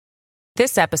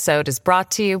This episode is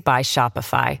brought to you by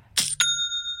Shopify.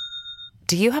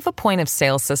 Do you have a point of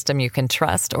sale system you can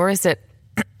trust, or is it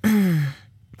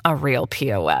a real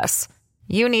POS?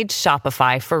 You need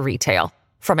Shopify for retail.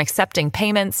 From accepting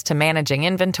payments to managing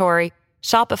inventory,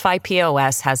 Shopify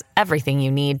POS has everything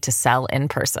you need to sell in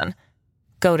person.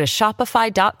 Go to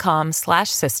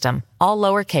shopify.com/system, all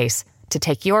lowercase, to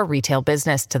take your retail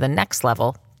business to the next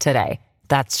level today.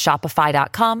 That's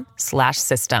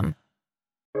shopify.com/system.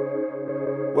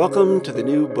 Welcome to the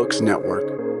New Books Network.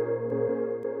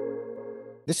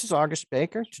 This is August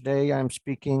Baker. Today I'm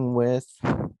speaking with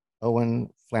Owen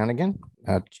Flanagan,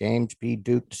 James B.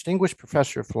 Duke Distinguished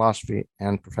Professor of Philosophy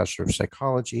and Professor of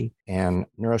Psychology and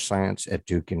Neuroscience at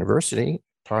Duke University,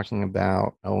 talking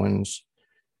about Owen's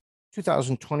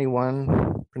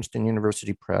 2021 Princeton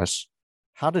University Press,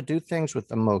 How to Do Things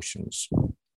with Emotions.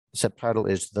 The subtitle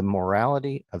is The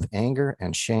Morality of Anger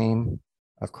and Shame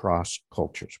Across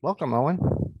Cultures. Welcome, Owen.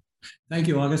 Thank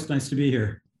you, August. Nice to be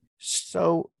here.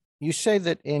 So you say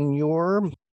that in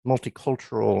your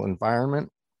multicultural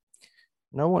environment,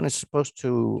 no one is supposed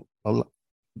to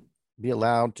be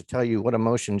allowed to tell you what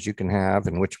emotions you can have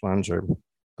and which ones are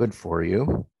good for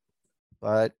you.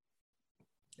 But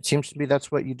it seems to be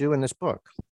that's what you do in this book.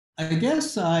 I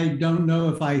guess I don't know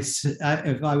if I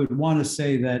would want to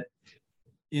say that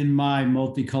in my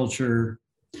multicultural,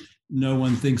 no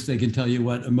one thinks they can tell you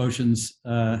what emotions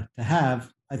to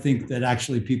have. I think that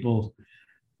actually people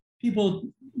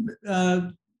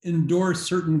endorse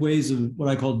certain ways of what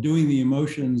I call doing the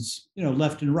emotions,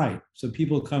 left and right. So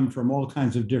people come from all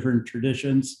kinds of different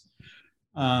traditions.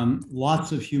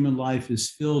 Lots of human life is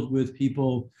filled with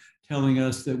people telling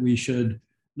us that we should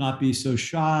not be so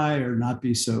shy or not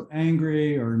be so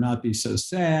angry or not be so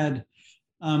sad.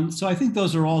 So I think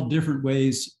those are all different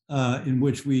ways in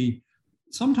which we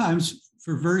sometimes,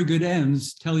 for very good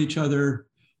ends, tell each other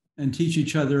and teach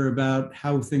each other about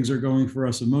how things are going for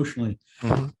us emotionally.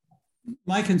 Mm-hmm.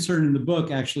 My concern in the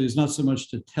book actually is not so much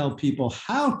to tell people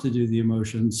how to do the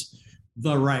emotions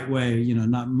the right way,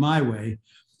 not my way.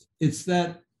 It's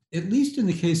that, at least in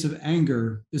the case of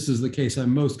anger, this is the case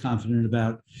I'm most confident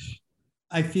about.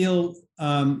 I feel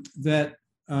that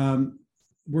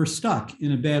we're stuck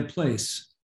in a bad place,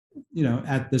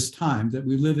 at this time, that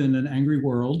we live in an angry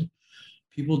world.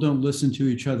 People don't listen to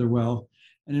each other well.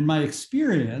 And in my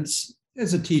experience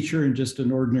as a teacher and just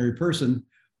an ordinary person,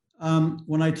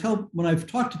 when I've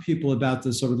talked to people about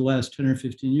this over the last 10 or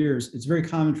 15 years, it's very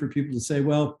common for people to say,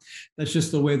 well, that's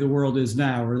just the way the world is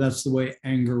now, or that's the way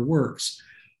anger works.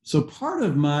 So part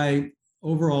of my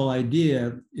overall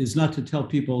idea is not to tell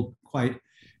people quite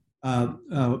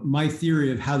my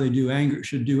theory of how they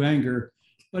should do anger,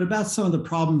 but about some of the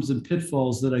problems and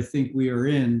pitfalls that I think we are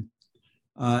in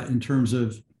terms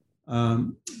of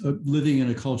living in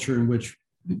a culture in which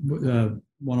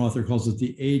one author calls it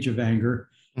the age of anger,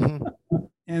 mm-hmm.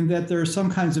 And that there are some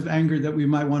kinds of anger that we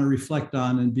might want to reflect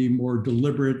on and be more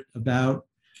deliberate about,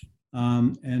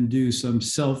 and do some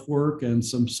self-work and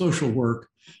some social work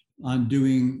on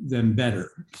doing them better.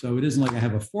 So it isn't like I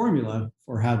have a formula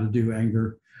for how to do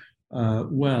anger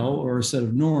well, or a set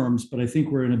of norms, but I think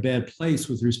we're in a bad place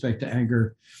with respect to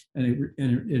anger, and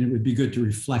it would be good to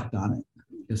reflect on it.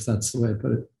 I guess that's the way I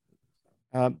put it.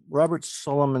 Robert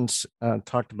Solomons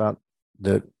talked about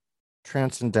the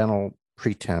transcendental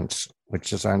pretense,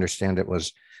 which, as I understand it,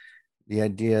 was the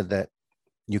idea that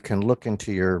you can look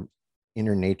into your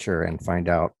inner nature and find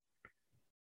out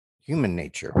human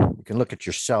nature. You can look at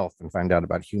yourself and find out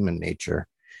about human nature.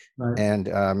 Right.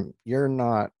 And you're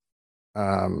not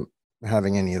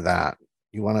having any of that.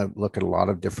 You want to look at a lot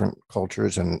of different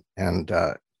cultures and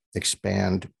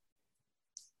expand,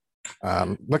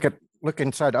 look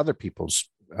inside other people's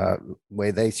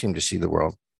way they seem to see the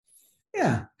world.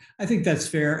 Yeah, I think that's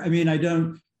fair. I mean, I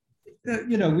don't,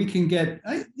 we can get,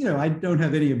 I don't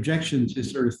have any objection to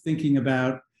sort of thinking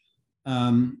about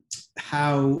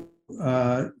how,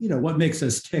 what makes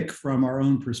us tick from our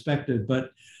own perspective.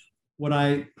 But what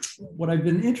I've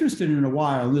been interested in a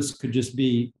while, and this could just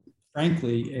be,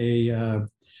 frankly, a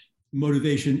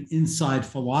motivation inside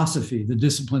philosophy, the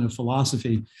discipline of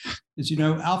philosophy, is,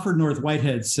 Alfred North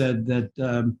Whitehead said that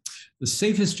the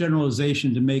safest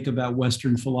generalization to make about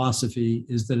Western philosophy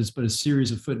is that it's but a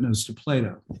series of footnotes to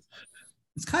Plato.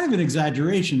 It's kind of an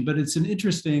exaggeration, but it's an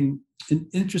interesting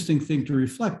thing to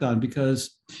reflect on,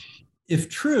 because if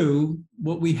true,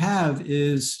 what we have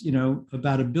is,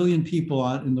 about 1 billion people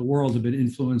in the world have been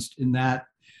influenced in that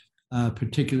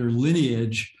particular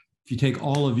lineage. If you take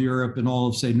all of Europe and all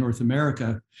of, say, North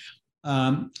America,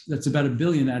 that's about 1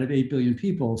 billion out of 8 billion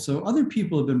people. So other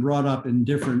people have been brought up in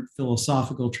different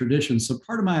philosophical traditions. So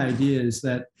part of my idea is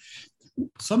that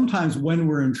sometimes when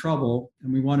we're in trouble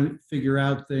and we want to figure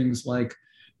out things like,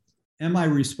 am I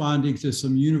responding to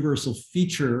some universal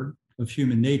feature of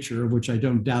human nature, of which I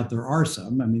don't doubt there are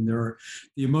some. I mean,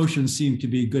 the emotions seem to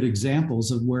be good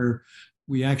examples of where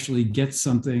we actually get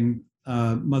something.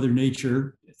 Mother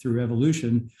Nature, through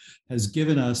evolution, has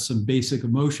given us some basic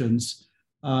emotions.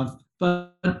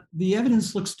 But the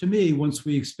evidence looks to me, once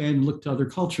we expand and look to other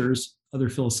cultures, other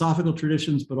philosophical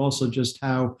traditions, but also just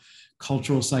how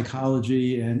cultural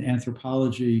psychology and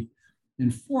anthropology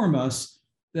inform us,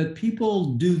 that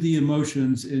people do the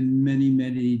emotions in many,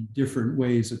 many different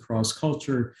ways across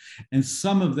culture, and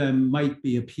some of them might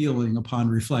be appealing upon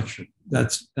reflection.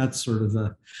 That's sort of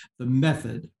the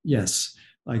method. Yes,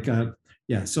 like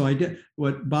yeah. So I did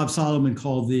what Bob Solomon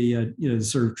called the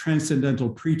sort of transcendental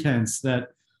pretense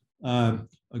that a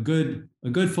good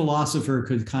philosopher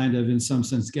could kind of, in some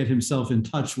sense, get himself in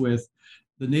touch with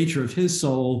the nature of his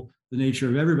soul, the nature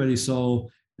of everybody's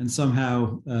soul, and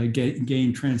somehow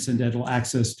gain transcendental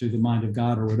access to the mind of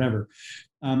God or whatever.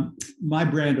 My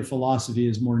brand of philosophy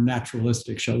is more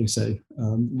naturalistic, shall we say,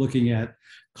 looking at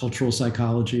cultural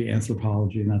psychology,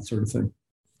 anthropology, and that sort of thing.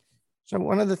 So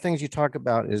one of the things you talk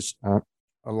about is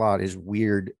a lot is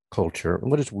weird culture.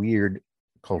 What is weird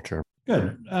culture?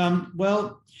 Good.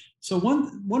 Well, so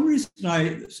one reason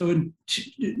I've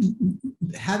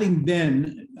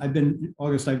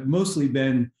mostly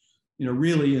been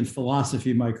really in philosophy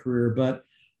in my career, but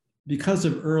because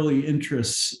of early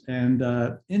interests and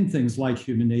in things like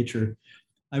human nature,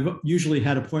 I've usually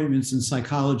had appointments in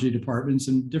psychology departments,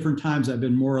 and different times I've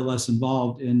been more or less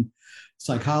involved in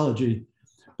psychology.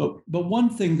 But one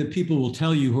thing that people will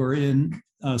tell you who are in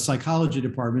psychology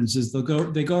departments is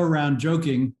they go around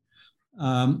joking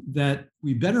that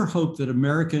we better hope that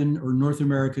American or North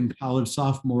American college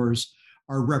sophomores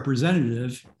are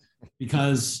representative,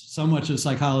 because so much of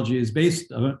psychology is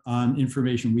based on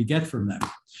information we get from them.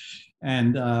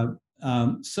 And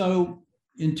so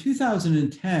in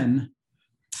 2010,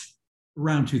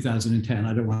 around 2010,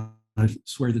 I don't want to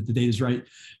swear that the date is right,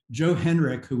 Joe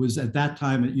Henrich, who was at that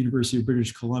time at University of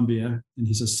British Columbia, and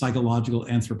he's a psychological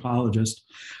anthropologist,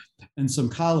 and some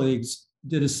colleagues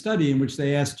did a study in which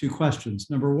they asked two questions.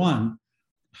 Number one,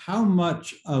 how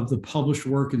much of the published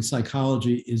work in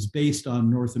psychology is based on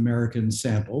North American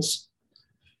samples?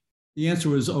 The answer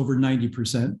was over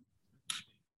 90%.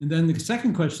 And then the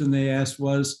second question they asked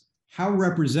was, how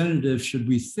representative should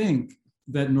we think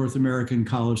that North American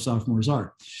college sophomores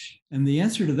are? And the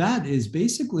answer to that is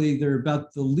basically they're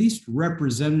about the least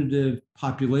representative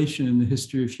population in the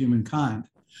history of humankind.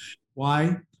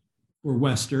 Why? We're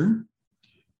Western,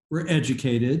 we're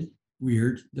educated,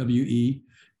 weird, W-E,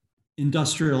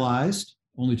 industrialized,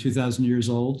 only 2,000 years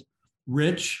old,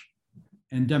 rich,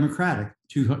 and democratic,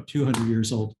 200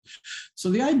 years old. So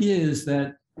the idea is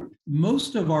that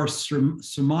most of our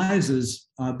surmises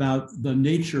about the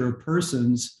nature of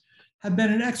persons have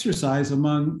been an exercise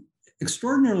among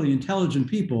extraordinarily intelligent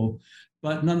people,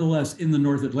 but nonetheless in the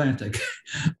North Atlantic.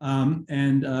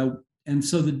 And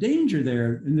so the danger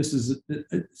there, and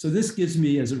this gives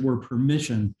me, as it were,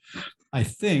 permission, I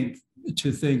think,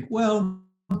 to think, well,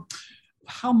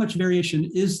 how much variation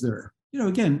is there?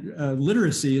 Again,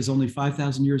 literacy is only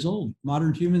 5,000 years old.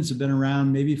 Modern humans have been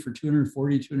around maybe for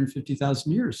 240,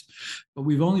 250,000 years, but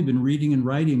we've only been reading and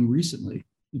writing recently.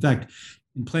 In fact,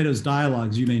 in Plato's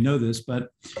dialogues, you may know this, but,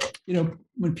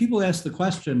 when people ask the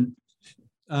question,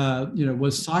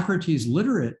 was Socrates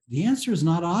literate? The answer is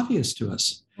not obvious to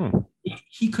us.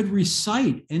 He could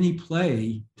recite any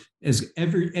play, as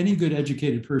any good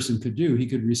educated person could do. He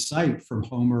could recite from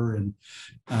Homer and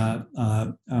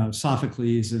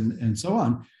Sophocles and so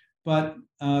on. But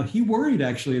he worried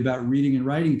actually about reading and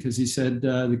writing, because he said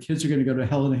the kids are going to go to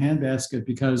hell in a handbasket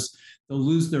because they'll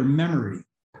lose their memory.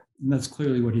 And that's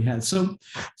clearly what he had. So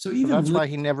that's why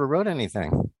he never wrote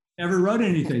anything. Never wrote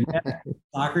anything.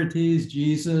 Socrates,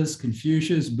 Jesus,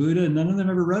 Confucius, Buddha, none of them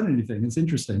ever wrote anything. It's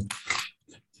interesting.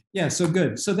 Yeah, so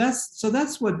good. So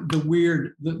that's what the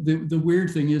weird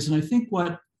thing is. And I think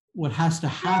what has to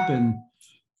happen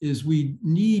is we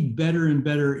need better and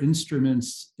better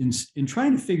instruments in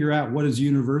trying to figure out what is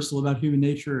universal about human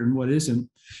nature and what isn't.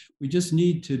 We just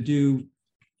need to do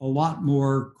a lot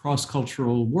more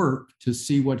cross-cultural work to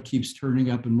see what keeps turning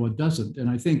up and what doesn't. And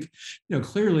I think,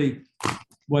 clearly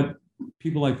what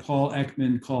people like Paul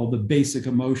Ekman call the basic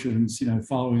emotions,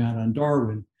 following on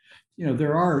Darwin,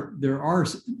 there are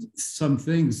some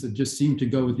things that just seem to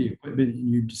go with the equipment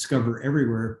you discover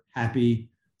everywhere: happy,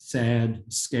 sad,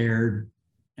 scared,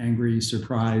 angry,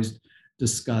 surprised,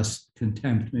 disgust,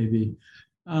 contempt, maybe.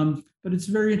 But it's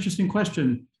a very interesting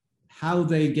question how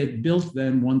they get built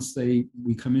then once we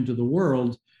come into the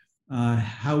world.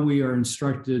 how we are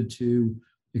instructed to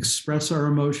express our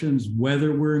emotions,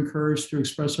 whether we're encouraged to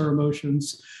express our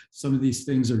emotions. Some of these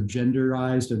things are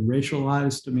genderized and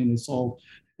racialized. I mean, it's all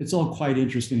quite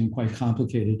interesting and quite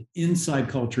complicated inside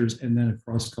cultures and then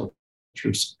across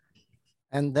cultures.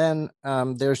 And then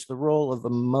there's the role of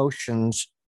emotions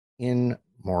in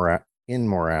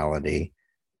morality.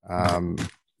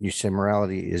 You say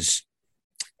morality is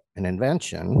an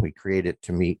invention. We create it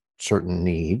to meet certain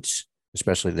needs,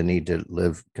 especially the need to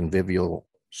live convivial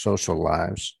social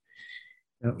lives.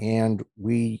 Yep. And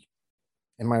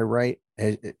am I right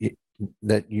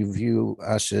that you view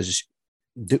us as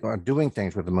doing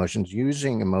things with emotions,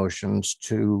 using emotions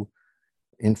to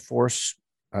enforce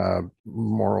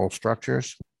moral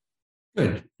structures?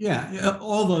 Good. Yeah,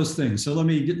 all those things. So let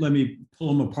me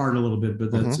pull them apart a little bit.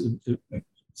 But that's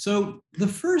so the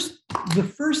first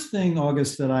thing,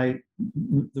 August, the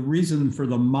reason for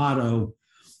the motto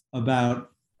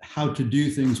about how to do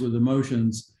things with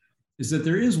emotions is that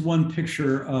there is one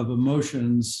picture of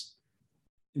emotions.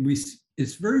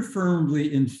 It's very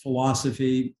firmly in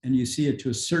philosophy, and you see it to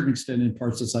a certain extent in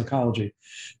parts of psychology.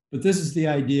 But this is the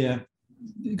idea.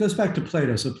 It goes back to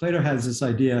Plato. So Plato has this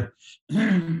idea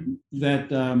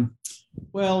that,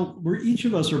 each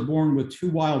of us are born with two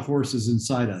wild horses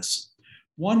inside us.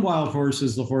 One wild horse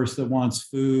is the horse that wants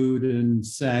food and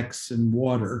sex and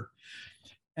water.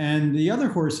 And the other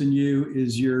horse in you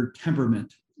is your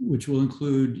temperament, which will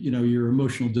include, your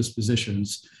emotional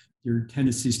dispositions, your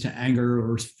tendencies to anger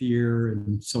or fear,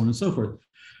 and so on and so forth.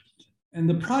 And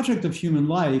the project of human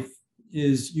life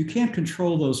is you can't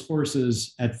control those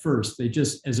horses at first. They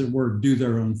just, as it were, do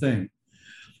their own thing.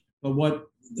 But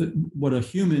what a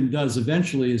human does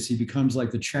eventually is he becomes like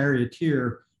the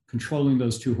charioteer controlling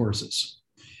those two horses.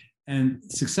 And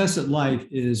success at life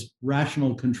is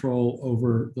rational control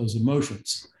over those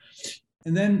emotions.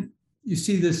 And then you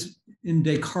see this in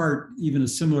Descartes, even a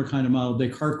similar kind of model.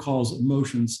 Descartes calls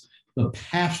emotions the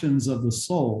passions of the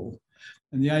soul.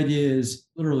 And the idea is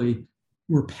literally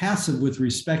we're passive with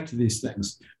respect to these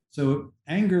things. So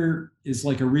anger is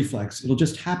like a reflex. It'll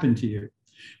just happen to you.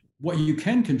 What you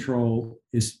can control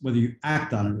is whether you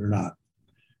act on it or not.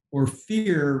 Or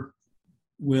fear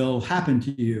will happen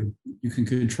to you. You can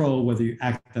control whether you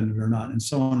act on it or not, and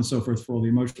so on and so forth for all the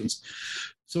emotions.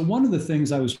 So one of the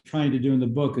things I was trying to do in the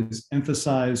book is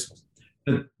emphasize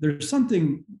that there's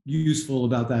something useful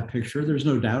about that picture. There's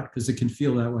no doubt, because it can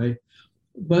feel that way.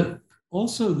 But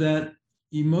also that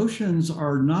emotions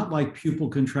are not like pupil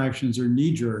contractions or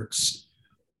knee jerks.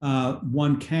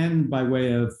 One can, by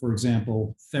way of, for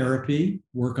example, therapy,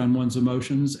 work on one's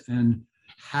emotions and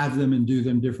have them and do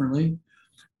them differently.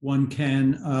 One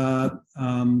can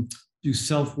do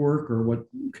self-work, or what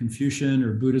Confucian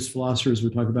or Buddhist philosophers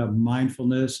would talk about,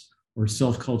 mindfulness or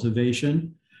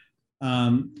self-cultivation.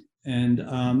 And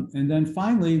then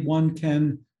finally, one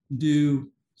can do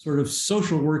sort of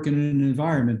social work in an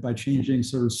environment by changing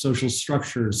sort of social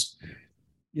structures.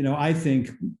 I think,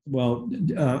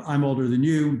 I'm older than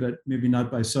you, but maybe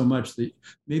not by so much. That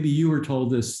maybe you were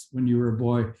told this when you were a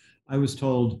boy. I was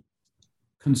told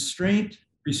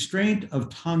restraint of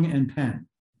tongue and pen.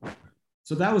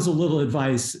 So that was a little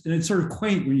advice, and it's sort of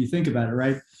quaint when you think about it,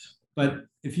 right? But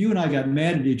if you and I got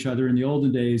mad at each other in the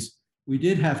olden days, we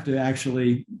did have to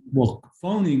actually,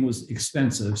 phoning was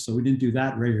expensive, so we didn't do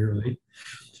that regularly.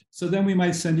 So then we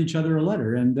might send each other a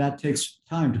letter, and that takes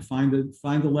time to find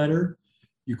the letter.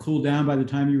 You cool down by the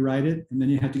time you write it, and then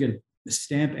you have to get a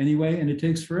stamp anyway, and it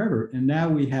takes forever. And now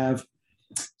we have,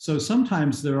 so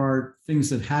sometimes there are things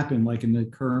that happen, like in the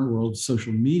current world,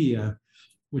 social media,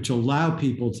 which allow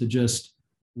people to just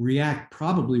react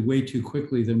probably way too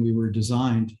quickly than we were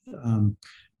designed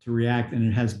to react, and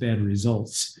it has bad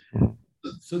results.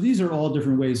 So these are all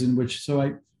different ways in which,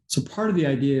 so part of the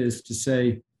idea is to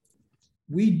say,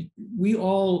 we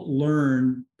all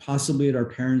learn, possibly at our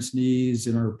parents' knees,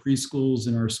 in our preschools,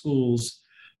 in our schools,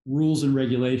 rules and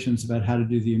regulations about how to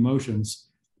do the emotions.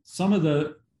 Some of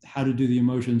the how to do the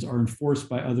emotions are enforced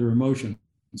by other emotions.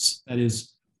 That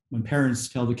is, when parents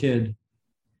tell the kid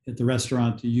at the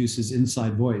restaurant to use his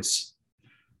inside voice,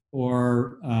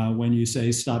 or when you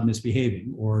say stop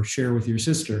misbehaving or share with your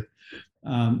sister.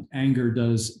 Anger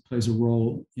plays a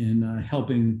role in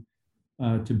helping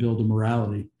to build a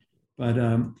morality. But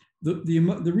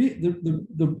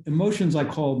the emotions I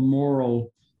call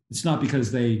moral, it's not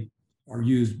because they are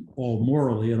used all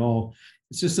morally at all.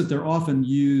 It's just that they're often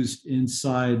used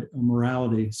inside a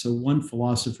morality. So one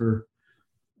philosopher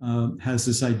has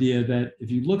this idea that if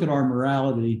you look at our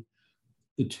morality,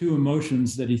 the two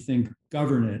emotions that he thinks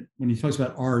govern it, when he talks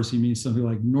about ours, he means something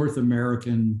like North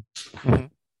American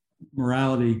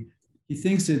morality. He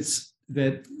thinks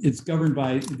that it's governed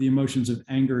by the emotions of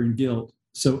anger and guilt.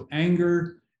 So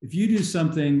anger, if you do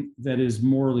something that is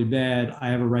morally bad, I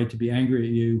have a right to be angry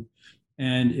at you.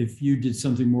 And if you did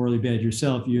something morally bad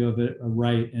yourself, you have a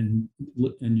right and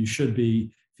you should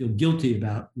feel guilty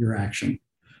about your action.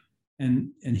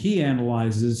 And he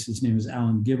analyzes, his name is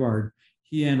Alan Gibbard,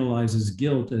 he analyzes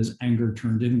guilt as anger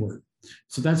turned inward.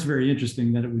 So that's very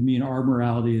interesting that it would mean our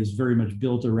morality is very much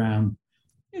built around,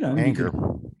 anger.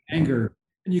 Anger.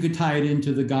 And you could tie it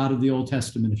into the God of the Old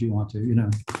Testament if you want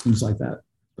to, things like that.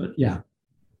 But yeah.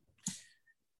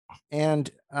 And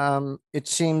it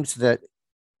seems that,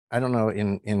 I don't know,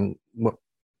 in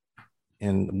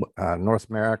North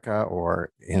America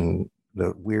or in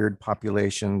the weird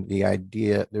population, the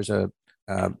idea, there's a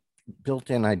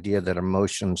built-in idea that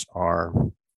emotions are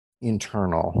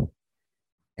internal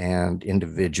and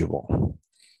individual.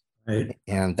 Right.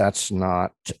 And that's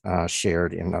not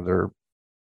shared in other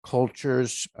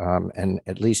cultures. And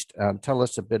at least tell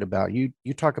us a bit about, you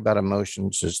talk about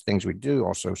emotions as things we do,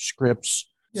 also scripts,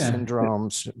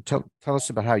 syndromes. Tell us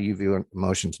about how you view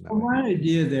emotions now. Well, my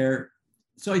idea there,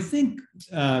 so I think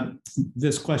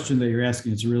this question that you're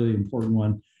asking is a really important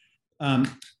one.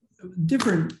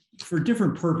 For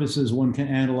different purposes, one can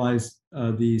analyze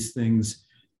these things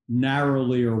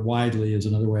narrowly or widely, is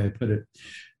another way I put it.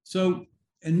 So,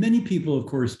 and many people, of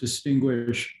course,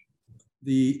 distinguish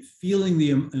the feeling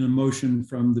an emotion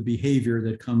from the behavior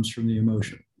that comes from the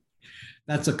emotion.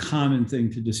 That's a common thing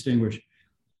to distinguish.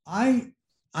 I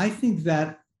think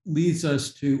that leads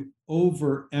us to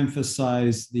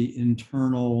overemphasize the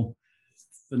internal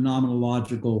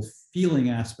phenomenological feeling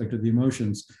aspect of the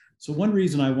emotions. So one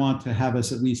reason I want to have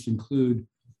us at least include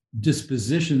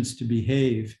dispositions to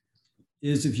behave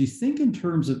is, if you think in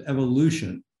terms of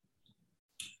evolution,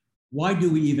 why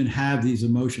do we even have these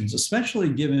emotions, especially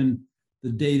given the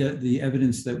data, the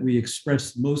evidence that we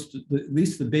express at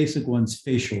least the basic ones,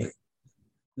 facially?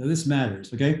 Now this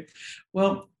matters, okay?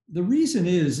 Well, the reason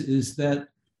is that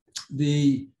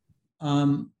the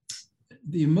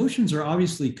emotions are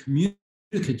obviously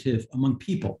communicative among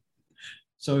people.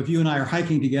 So if you and I are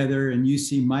hiking together and you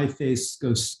see my face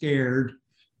go scared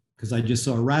because I just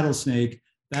saw a rattlesnake,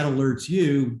 that alerts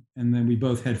you, and then we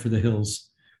both head for the hills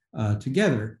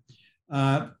together.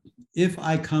 If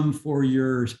I come for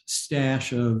your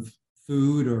stash of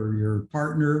food or your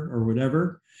partner or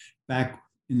whatever, back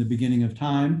in the beginning of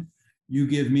time, you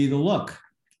give me the look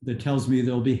that tells me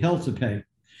there'll be hell to pay.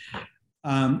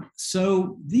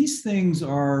 So these things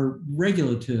are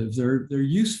regulative. They're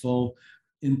useful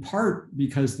in part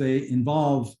because they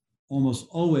involve almost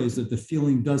always that the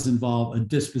feeling does involve a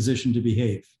disposition to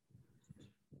behave,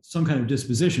 some kind of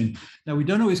disposition. Now, we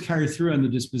don't always carry through on the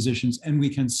dispositions, and we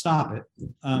can stop it.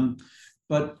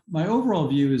 But my overall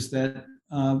view is that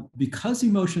because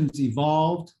emotions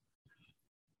evolved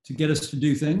to get us to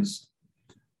do things,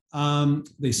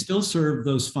 they still serve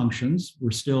those functions.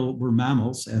 We're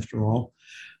mammals after all.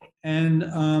 And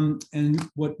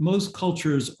what most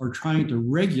cultures are trying to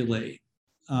regulate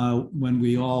when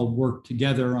we all work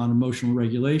together on emotional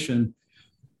regulation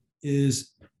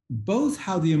is both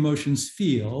how the emotions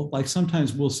feel. Like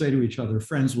sometimes we'll say to each other,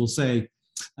 friends will say,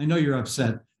 I know you're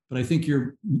upset, but I think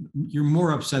you're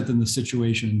more upset than the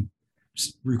situation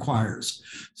requires.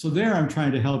 So there I'm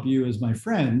trying to help you as my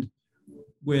friend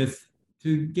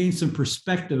to gain some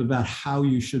perspective about how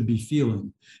you should be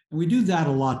feeling. And we do that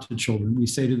a lot to children. We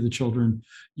say to the children,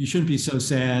 you shouldn't be so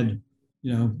sad.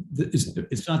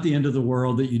 It's not the end of the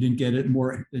world that you didn't get it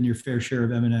more than your fair share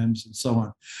of M&Ms and so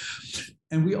on.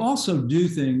 And we also do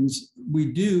things,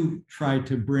 we do try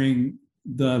to bring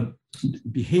the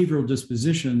behavioral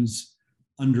dispositions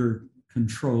under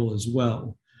control as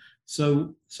well.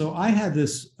 So I have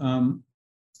this,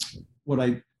 what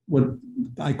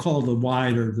I call the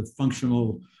wide or the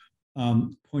functional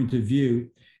point of view.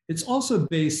 It's also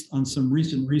based on some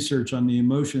recent research on the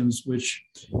emotions, which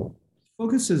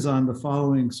focuses on the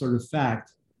following sort of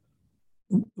fact.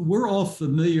 We're all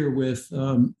familiar with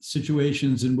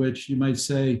situations in which you might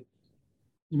say,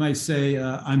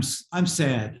 I'm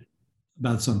sad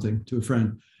about something to a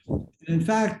friend. And in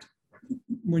fact,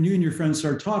 when you and your friend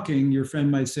start talking, your friend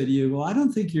might say to you, well, I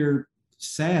don't think you're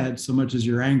sad so much as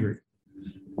you're angry.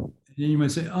 And then you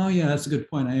might say, oh yeah, that's a good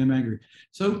point. I am angry.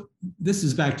 So this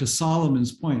is back to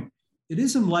Solomon's point. It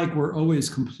isn't like we're always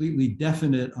completely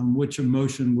definite on which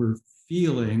emotion we're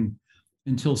feeling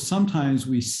until sometimes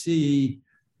we see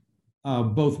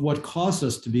both what caused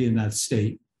us to be in that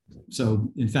state.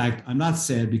 So in fact, I'm not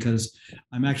sad because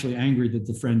I'm actually angry that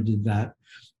the friend did that.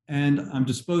 And I'm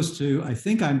disposed to, I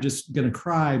think I'm just going to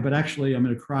cry, but actually I'm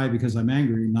going to cry because I'm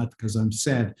angry, not because I'm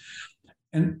sad.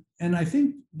 And I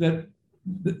think that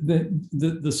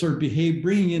the sort of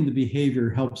bringing in the behavior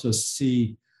helps us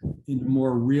see in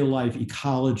more real life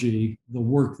ecology the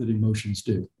work that emotions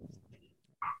do.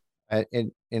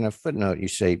 In a footnote, you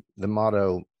say the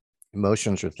motto,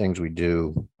 emotions are things we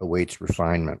do, awaits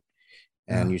refinement.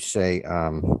 And you say there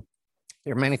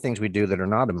are many things we do that are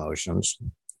not emotions,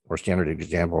 or standard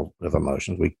example of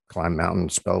emotions. We climb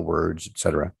mountains, spell words,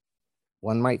 etc.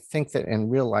 One might think that in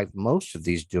real life, most of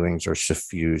these doings are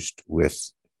suffused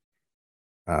with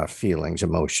feelings,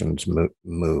 emotions,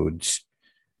 moods.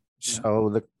 Yeah.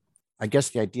 So I guess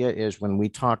the idea is when we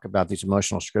talk about these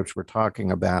emotional scripts, we're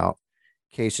talking about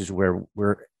cases where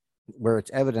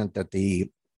it's evident that the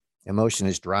emotion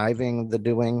is driving the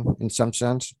doing in some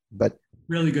sense. But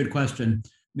really good question.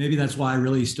 Maybe that's why I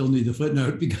really still need the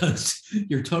footnote, because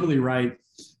you're totally right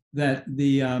that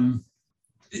the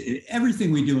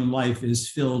everything we do in life is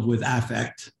filled with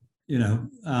affect. Now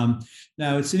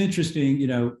it's an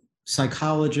interesting,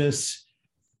 psychologists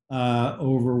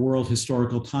over world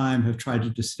historical time have tried to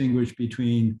distinguish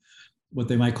between what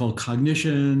they might call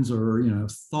cognitions or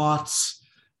thoughts,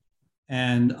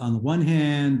 and on the one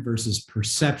hand versus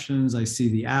perceptions. I see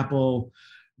the apple,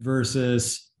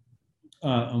 versus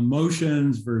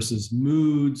emotions versus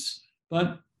moods.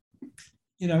 But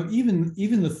even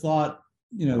the thought,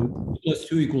 plus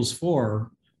 2 =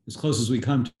 4, as close as we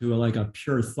come to a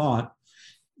pure thought.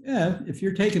 Yeah, if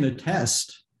you're taking a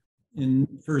test in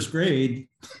first grade,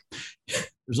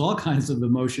 there's all kinds of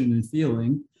emotion and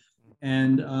feeling.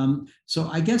 And so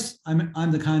I guess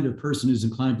I'm the kind of person who's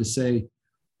inclined to say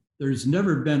there's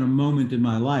never been a moment in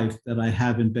my life that I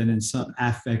haven't been in some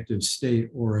affective state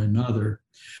or another.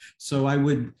 So I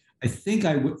think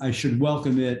I should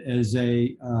welcome it as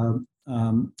your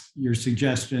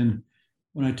suggestion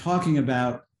when I'm talking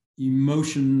about the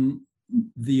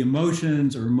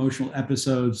emotions or emotional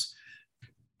episodes.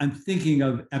 I'm thinking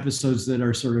of episodes that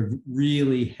are sort of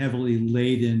really heavily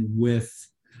laden with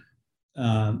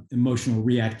emotional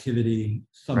reactivity,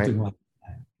 something like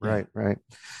that. Right.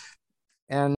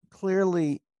 And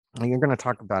clearly, you're going to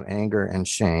talk about anger and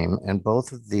shame, and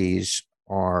both of these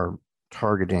are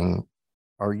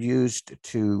used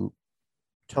to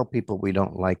tell people we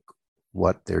don't like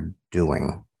what they're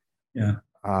doing. Yeah.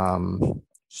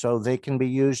 So they can be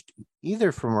used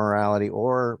either for morality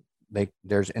or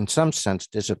there's in some sense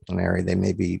disciplinary. They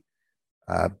may be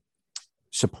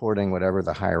supporting whatever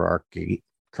the hierarchy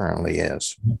currently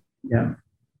is. Yeah,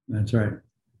 that's right.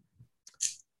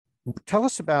 Tell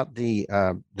us about the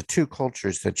 2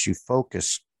 cultures that you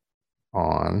focus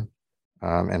on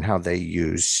and how they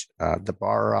use the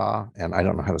Bara, and I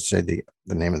don't know how to say the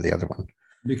name of the other one.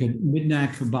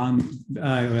 Midnak Kaban.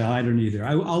 I don't either.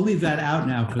 I'll leave that out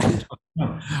now because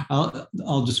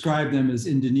I'll describe them as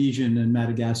Indonesian and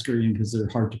Madagascarian because they're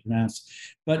hard to pronounce.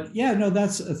 But yeah, no,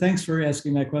 thanks for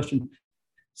asking that question.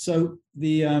 So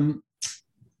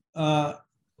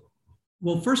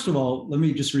well, first of all, let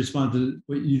me just respond to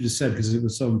what you just said because it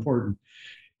was so important.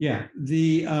 Yeah,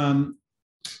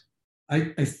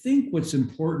 I think what's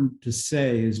important to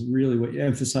say is really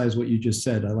emphasize what you just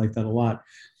said. I like that a lot.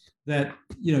 That,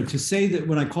 to say that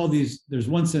when I call these, there's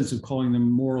one sense of calling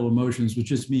them moral emotions, which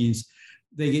just means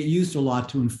they get used a lot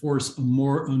to enforce a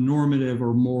normative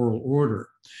or moral order.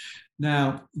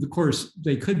 Now, of course,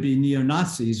 they could be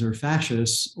neo-Nazis or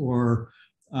fascists or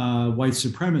white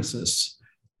supremacists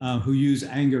who use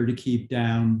anger to keep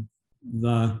down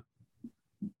the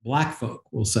Black folk,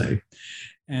 we'll say.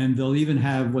 And they'll even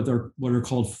have what are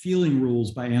called feeling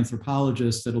rules by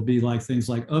anthropologists that'll be like things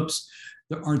like, oops,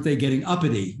 aren't they getting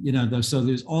uppity? So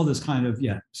there's all this kind of,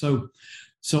 So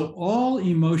all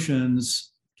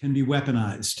emotions can be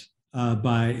weaponized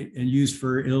and used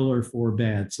for ill or for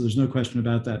bad. So there's no question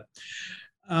about that.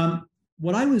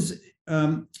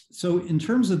 So in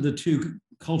terms of the 2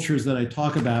 cultures that I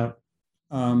talk about,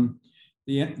 that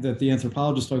the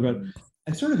anthropologists talk about,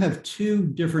 I sort of have 2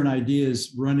 different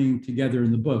ideas running together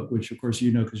in the book, which of course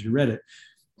because you read it.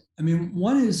 I mean,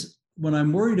 one is when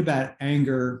I'm worried about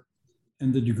anger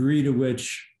and the degree to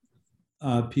which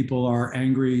people are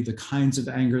angry, the kinds of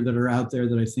anger that are out there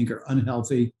that I think are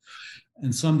unhealthy,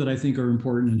 and some that I think are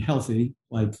important and healthy,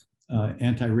 like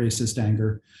anti-racist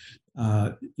anger,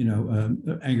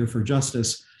 anger for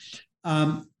justice.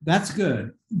 That's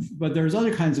good. But there's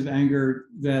other kinds of anger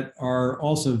that are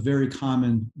also very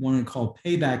common, one called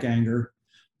payback anger.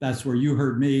 That's where you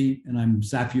hurt me and I'm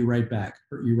zap you right back,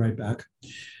 hurt you right back.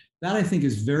 That I think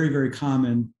is very, very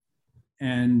common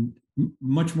and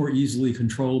much more easily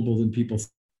controllable than people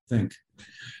think.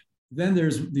 Then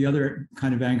there's the other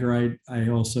kind of anger I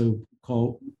also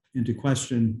call into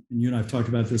question, and you and I've talked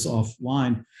about this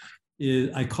offline,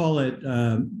 I call it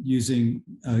using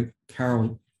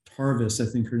Carol Tarvis,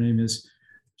 I think her name is,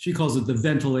 she calls it the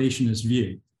ventilationist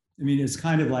view. I mean, it's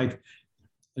kind of like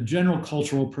a general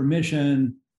cultural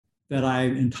permission that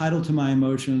I'm entitled to my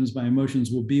emotions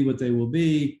will be what they will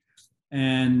be,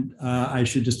 and I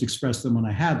should just express them when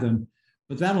I have them.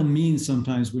 But that'll mean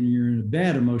sometimes when you're in a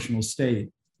bad emotional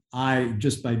state, I,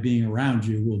 just by being around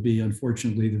you, will be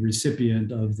unfortunately the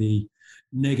recipient of the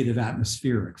negative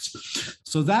atmospherics.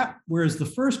 So that, whereas the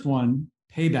first one,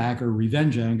 payback or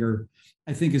revenge anger,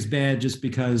 I think is bad just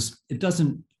because it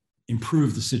doesn't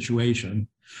improve the situation,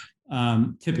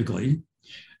 typically.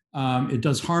 It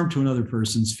does harm to another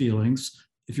person's feelings.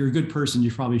 If you're a good person,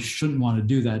 you probably shouldn't want to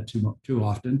do that too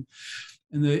often.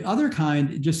 And the other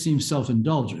kind, it just seems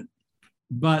self-indulgent.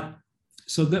 But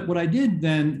so that what I did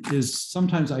then is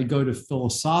sometimes I go to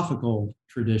philosophical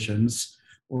traditions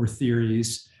or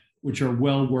theories, which are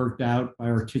well worked out by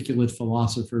articulate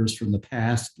philosophers from the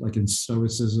past, like in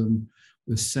Stoicism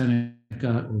with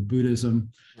Seneca, or Buddhism.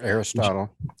 Aristotle.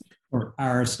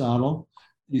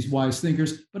 These wise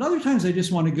thinkers. But other times I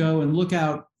just want to go and look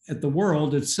out at the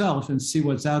world itself and see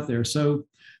what's out there. So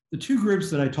the two groups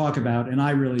that I talk about, and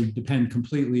I really depend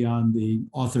completely on the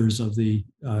authors of the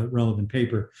relevant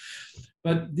paper,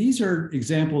 but these are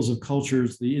examples of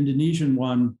cultures. The Indonesian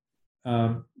one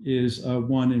is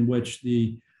one in which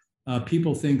the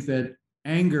people think that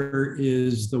anger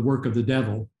is the work of the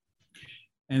devil,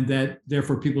 and that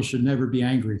therefore people should never be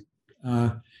angry,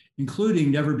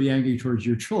 including never be angry towards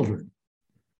your children.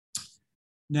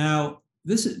 Now,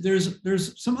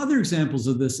 there's some other examples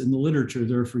of this in the literature.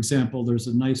 There, for example, there's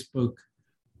a nice book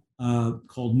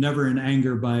called Never in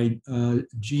Anger by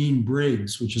Jean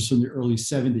Briggs, which is from the early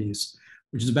 70s,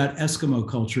 which is about Eskimo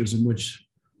cultures in which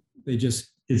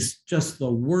it's just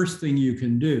the worst thing you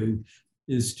can do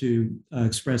is to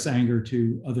express anger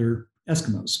to other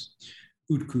Eskimos,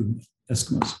 Utku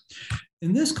Eskimos.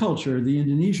 In this culture, the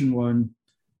Indonesian one,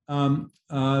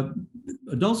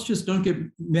 adults just don't get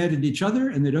mad at each other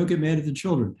and they don't get mad at the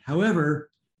children. However,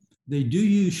 they do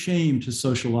use shame to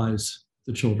socialize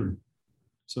the children.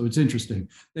 So it's interesting.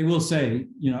 They will say,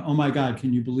 oh my God,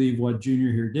 can you believe what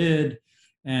Junior here did?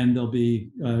 And there'll be,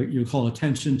 you'll call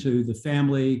attention to the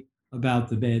family about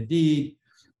the bad deed,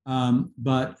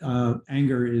 but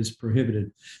anger is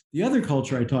prohibited. The other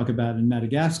culture I talk about in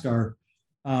Madagascar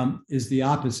is the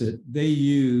opposite. They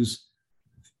use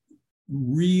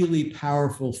really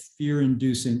powerful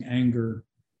fear-inducing anger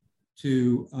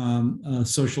to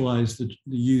socialize the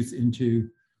youth into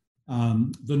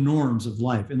the norms of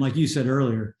life. And like you said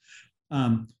earlier,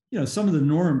 some of the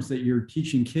norms that you're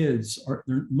teaching kids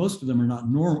most of them are not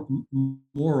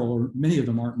moral, or many of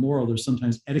them aren't moral. There's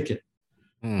sometimes etiquette.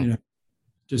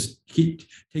 Just take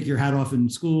your hat off in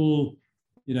school.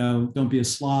 Don't be a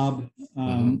slob.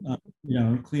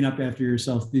 Clean up after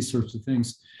yourself. These sorts of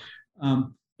things.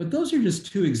 But those are just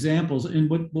two examples. And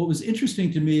what was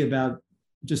interesting to me about,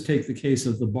 just take the case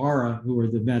of the Bara, who are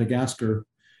the Madagascar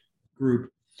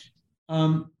group,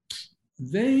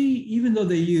 they, even though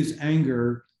they use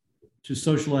anger to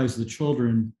socialize the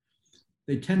children,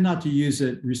 they tend not to use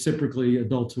it reciprocally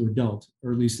adult to adult,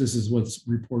 or at least this is what's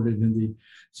reported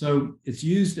so it's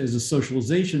used as a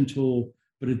socialization tool,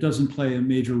 but it doesn't play a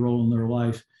major role in their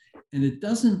life. And it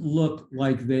doesn't look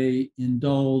like they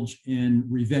indulge in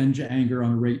revenge anger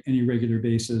on any regular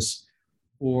basis,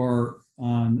 or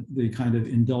on the kind of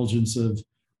indulgence of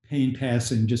pain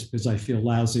passing just because I feel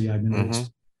lousy.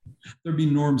 There'd be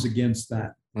norms against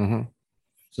that.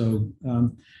 So,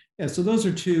 so those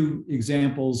are two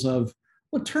examples of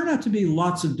what turn out to be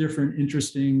lots of different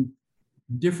interesting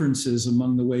differences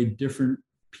among the way different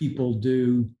people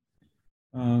do.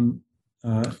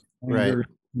 Right.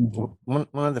 One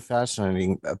of the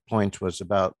fascinating points was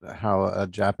about how a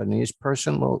Japanese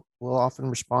person will often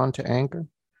respond to anger.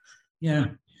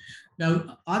 Yeah.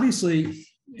 Now, obviously,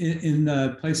 in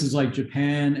places like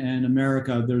Japan and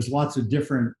America, there's lots of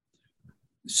different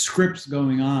scripts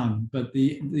going on, but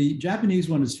the Japanese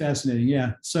one is fascinating.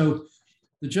 Yeah. So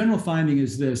the general finding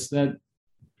is this, that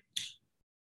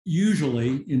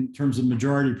usually, in terms of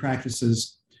majority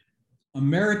practices,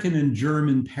 American and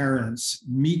German parents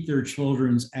meet their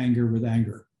children's anger with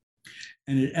anger,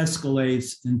 and it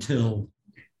escalates until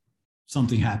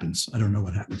something happens. I don't know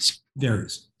what happens.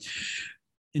 Varies.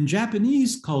 In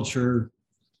Japanese culture,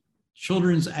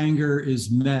 children's anger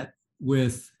is met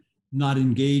with not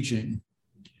engaging.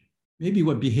 Maybe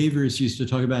what behaviorists used to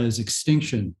talk about is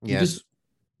extinction. Yes.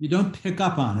 You don't pick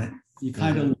up on it. You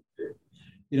kind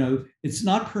of, it's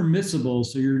not permissible,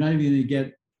 so you're not even going to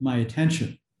get my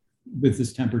attention with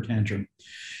this temper tantrum.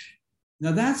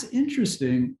 Now that's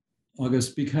interesting,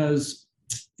 August, because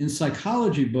in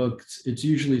psychology books, it's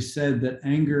usually said that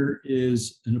anger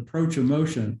is an approach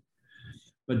emotion.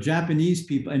 But Japanese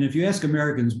people, and if you ask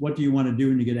Americans, what do you want to do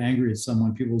when you get angry at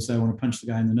someone? People will say, I want to punch the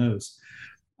guy in the nose.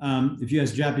 If you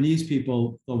ask Japanese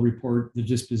people, they'll report the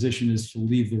disposition is to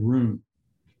leave the room,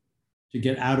 to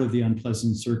get out of the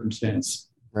unpleasant circumstance.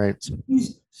 Right.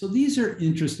 So these are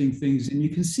interesting things, and you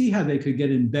can see how they could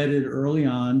get embedded early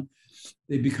on.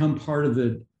 They become part of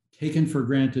the taken for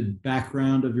granted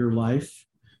background of your life.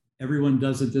 Everyone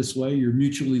does it this way. You're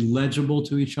mutually legible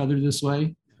to each other this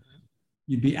way.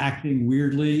 You'd be acting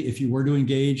weirdly if you were to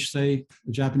engage, say,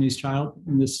 a Japanese child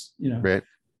in this, Right.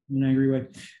 in an angry way.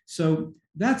 So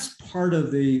that's part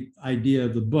of the idea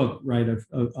of the book, right? Of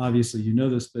obviously, you know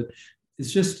this, but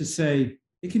it's just to say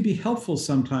it can be helpful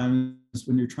sometimes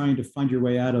when you're trying to find your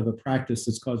way out of a practice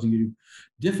that's causing you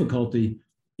difficulty,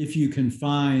 if you can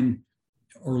find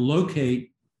or locate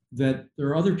that there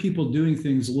are other people doing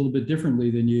things a little bit differently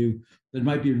than you, that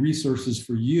might be resources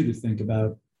for you to think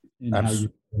about in how you.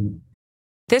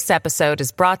 This episode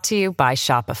is brought to you by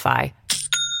Shopify.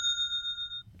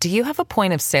 Do you have a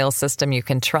point of sale system you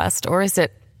can trust, or is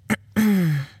it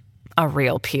a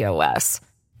real POS?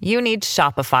 You need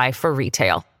Shopify for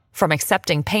retail. From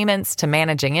accepting payments to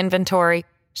managing inventory,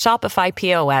 Shopify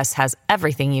POS has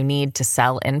everything you need to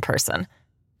sell in person.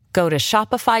 Go to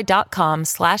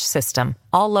shopify.com/system,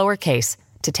 all lowercase,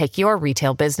 to take your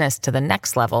retail business to the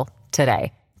next level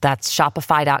today. That's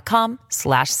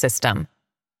shopify.com/system.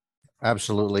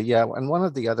 Absolutely. Yeah. And one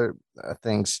of the other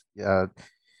things, this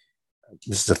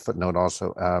is a footnote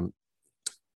also,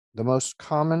 the most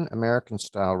common American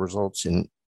style results in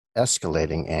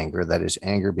escalating anger, that is,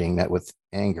 anger being met with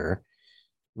anger.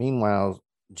 Meanwhile,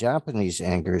 Japanese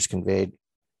anger is conveyed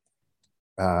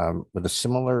with a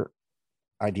similar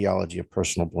ideology of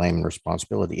personal blame and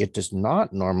responsibility. It does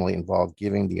not normally involve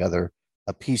giving the other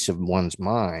a piece of one's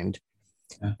mind.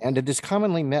 Yeah. And it is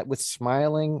commonly met with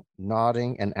smiling,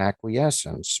 nodding, and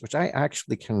acquiescence, which I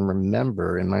actually can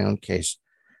remember in my own case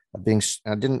of being.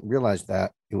 I didn't realize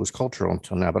that it was cultural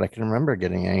until now, but I can remember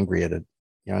getting angry at a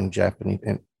young Japanese,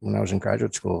 when I was in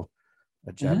graduate school,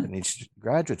 a Japanese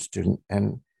graduate student,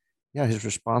 and his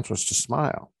response was to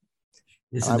smile.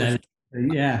 Isn't that?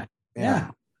 Yeah.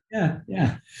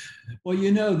 Well,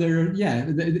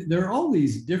 there are all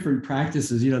these different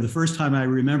practices. The first time I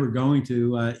remember going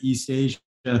to East Asia,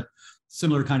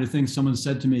 similar kind of thing, someone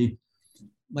said to me,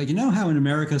 like, how in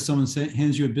America someone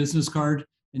hands you a business card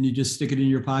and you just stick it in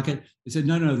your pocket? They said,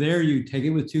 no, there you take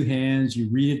it with two hands, you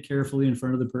read it carefully in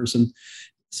front of the person.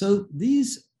 So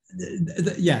these,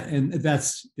 and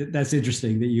that's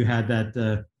interesting that you had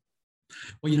that.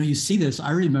 Well, you see this.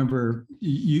 I remember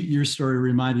your story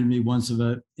reminded me once of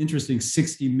an interesting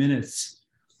 60 Minutes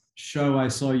show I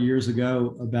saw years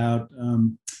ago about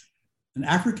an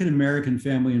African-American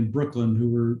family in Brooklyn who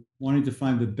were wanting to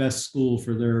find the best school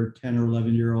for their 10 or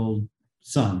 11-year-old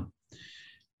son.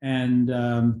 And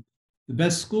the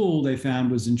best school they found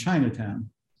was in Chinatown.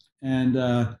 And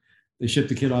they shipped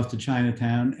the kid off to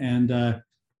Chinatown. And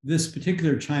this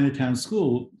particular Chinatown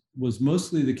school was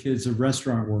mostly the kids of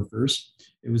restaurant workers.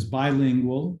 It was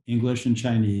bilingual, English and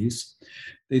Chinese.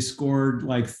 They scored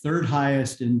like third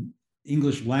highest in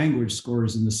English language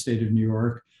scores in the state of New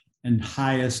York and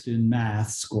highest in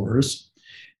math scores.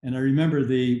 And I remember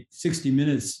the 60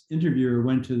 Minutes interviewer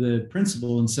went to the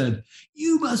principal and said,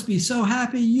 "You must be so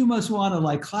happy. You must want to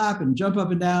like clap and jump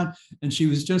up and down." And she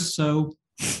was just so,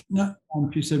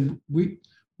 she said,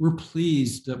 we're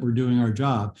pleased that we're doing our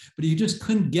job. But you just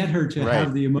couldn't get her to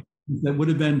have the emotions that would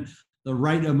have been the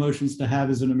right emotions to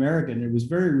have as an American. It was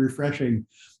very refreshing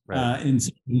and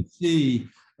you see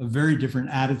a very different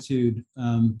attitude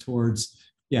towards,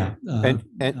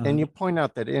 and you point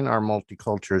out that in our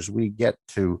multicultures,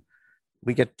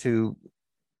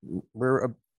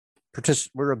 we're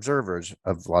observers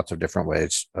of lots of different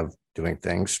ways of doing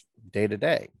things day to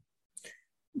day.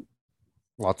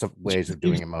 Lots of ways of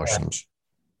doing emotions.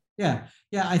 Yeah,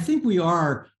 I think we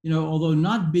are, although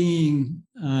not being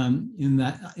in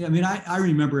that. I mean, I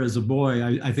remember as a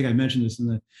boy, I think I mentioned this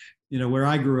in the, where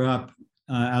I grew up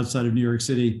outside of New York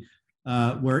City,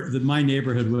 where my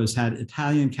neighborhood had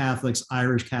Italian Catholics,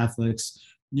 Irish Catholics.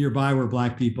 Nearby were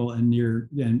Black people, and there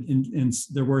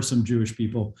were some Jewish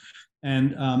people.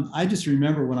 And I just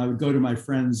remember when I would go to my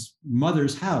friend's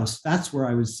mother's house, that's where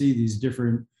I would see these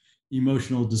different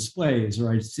emotional displays,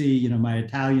 or I'd see, my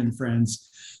Italian friends.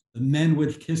 The men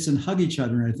would kiss and hug each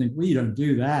other. And I think, you don't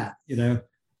do that,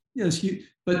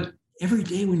 but every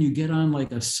day when you get on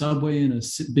like a subway in a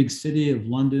big city of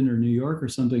London or New York or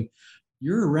something,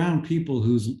 you're around people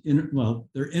whose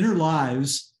their inner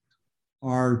lives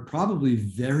are probably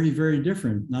very, very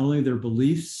different. Not only their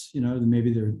beliefs,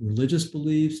 maybe their religious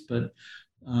beliefs, but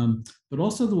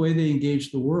also the way they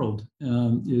engage the world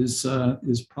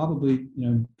is probably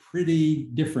pretty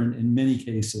different in many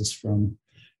cases from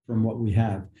what we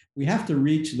have. We have to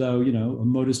reach, though, a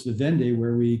modus vivendi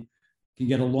where we can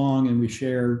get along and we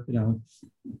share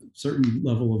certain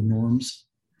level of norms.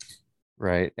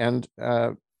 Right. And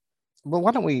well,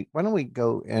 why don't we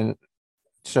go and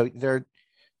so there are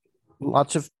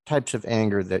lots of types of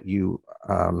anger that you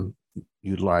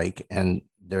like, and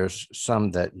there's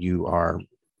some that you are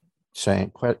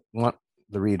saying want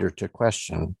the reader to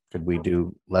question. Could we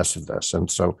do less of this? And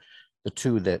so the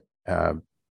two that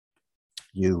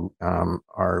you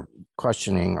are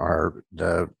questioning are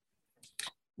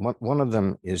one of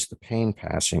them is the pain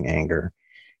passing anger.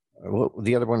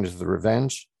 The other one is the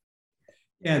revenge.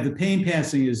 Yeah, the pain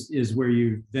passing is where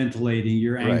you're ventilating.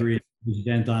 You're angry. Right. You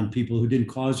vent on people who didn't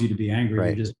cause you to be angry.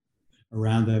 Right. You're just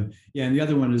around them. Yeah, and the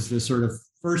other one is the sort of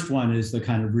first one is the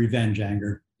kind of revenge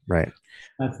anger. Right.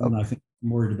 That's what I think I'm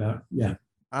worried about. Yeah.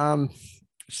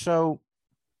 So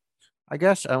I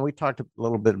guess we talked a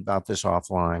little bit about this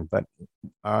offline, but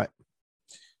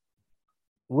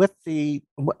with the,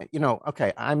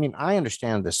 okay, I mean, I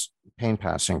understand this pain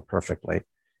passing perfectly.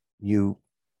 You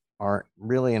are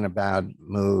really in a bad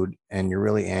mood and you're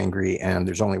really angry and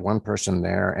there's only one person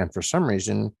there. And for some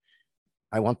reason,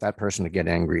 I want that person to get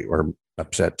angry or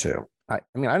upset too. I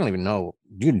mean, I don't even know.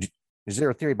 Is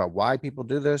there a theory about why people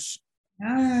do this?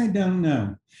 I don't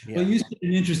know. Yeah. Well, you said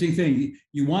an interesting thing.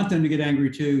 You want them to get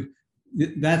angry too.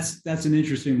 That's an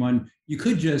interesting one. You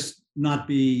could just not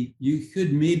be, you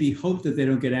could maybe hope that they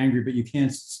don't get angry, but you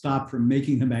can't stop from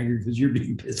making them angry because you're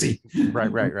being busy.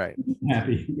 Right.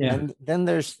 Happy. Yeah. And then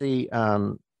there's there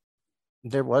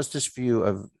was this view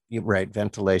of,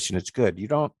 ventilation. It's good. You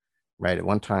don't, right. At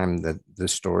one time the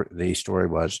story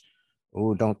was,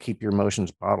 oh, don't keep your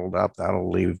emotions bottled up. That'll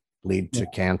lead to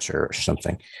cancer or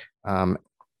something.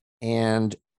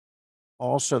 And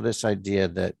also this idea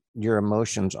that your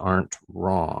emotions aren't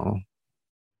wrong.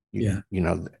 Yeah,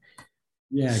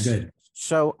 good.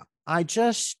 So I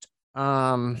just,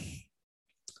 when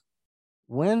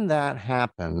that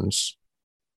happens,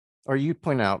 or you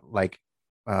point out like,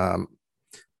 when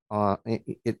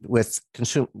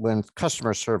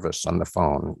customer service on the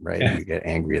phone, right? Yeah. You get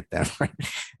angry at them, right?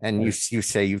 And you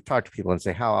say, you've talked to people and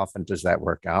say, how often does that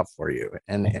work out for you?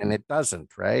 And it doesn't,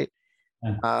 right?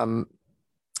 Yeah.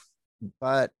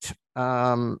 But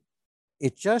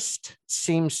it just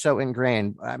seems so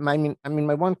ingrained. I mean,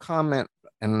 my one comment,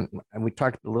 and we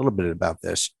talked a little bit about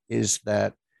this, is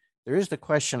that there is the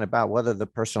question about whether the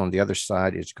person on the other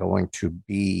side is going to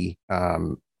be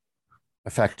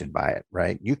affected by it,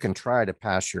 right? You can try to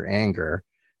pass your anger,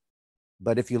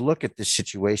 but if you look at this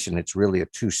situation, it's really a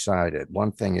two-sided.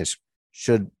 One thing is,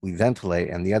 should we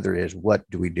ventilate? And the other is, what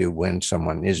do we do when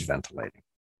someone is ventilating?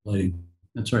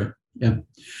 That's right. Yeah.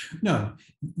 No,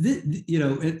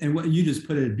 and what you just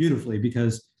put it beautifully,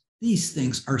 because these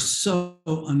things are so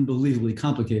unbelievably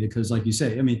complicated because, like you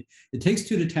say, I mean, it takes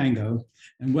two to tango,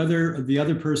 and whether the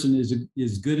other person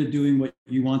is good at doing what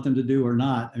you want them to do or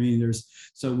not. I mean,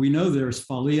 so we know there's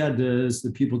faliadas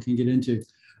that people can get into.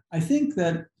 I think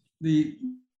that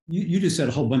you just said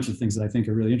a whole bunch of things that I think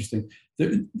are really interesting.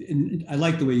 And I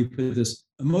like the way you put this.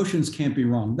 Emotions can't be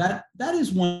wrong. That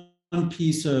is one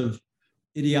piece of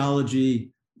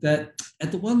ideology that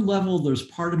at the one level, there's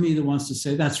part of me that wants to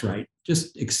say, that's right.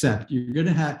 Just accept. You're going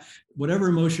to have whatever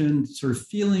emotion, sort of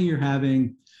feeling you're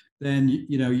having, then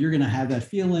you're going to have that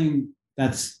feeling.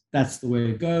 That's the way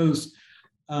it goes.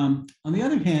 On the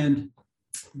other hand,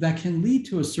 that can lead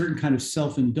to a certain kind of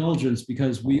self-indulgence,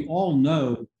 because we all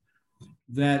know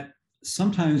that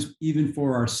sometimes even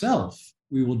for ourselves,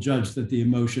 we will judge that the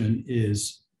emotion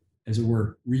is, as it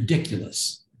were,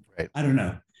 ridiculous. Right. I don't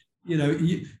know. You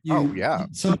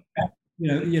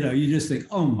just think,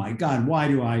 oh my God, why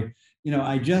do I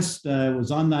just was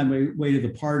on my way to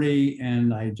the party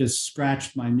and I just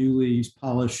scratched my newly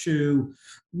polished shoe.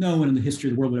 No one in the history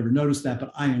of the world would ever notice that,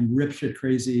 but I am ripshit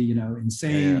crazy,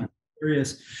 insane,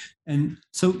 curious. And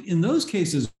so in those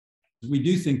cases, we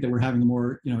do think that we're having a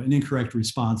more, an incorrect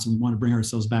response, and we want to bring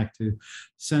ourselves back to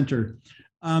center.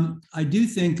 I do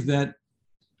think that,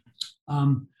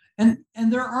 and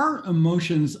there are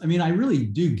emotions. I mean, I really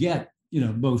do get,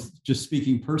 both just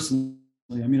speaking personally.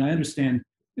 I mean, I understand,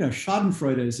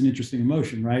 Schadenfreude is an interesting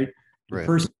emotion, right? Right. The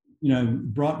person,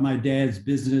 brought my dad's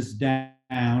business down,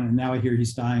 and now I hear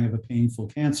he's dying of a painful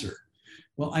cancer.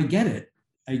 Well, I get it.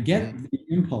 I get the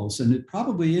impulse, and it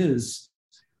probably is,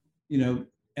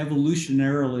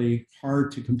 evolutionarily hard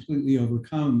to completely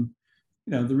overcome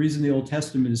the reason the Old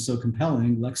Testament is so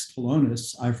compelling, lex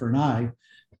talionis, eye for an eye,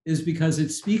 is because it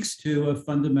speaks to a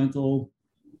fundamental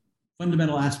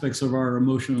aspects of our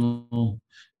emotional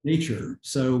nature.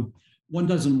 So one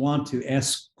doesn't want to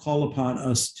call upon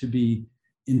us to be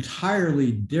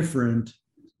entirely different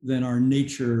than our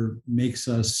nature makes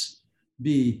us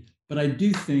be. But I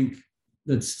do think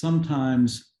that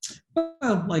sometimes,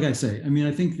 well, like I say, I mean,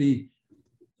 I think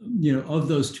of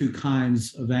those two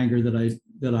kinds of anger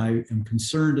that I am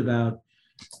concerned about,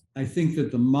 I think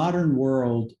that the modern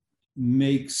world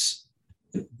makes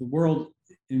the world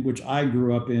in which I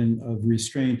grew up in of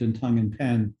restraint and tongue and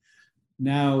pen.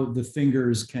 Now the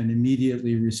fingers can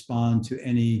immediately respond to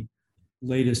any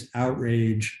latest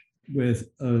outrage with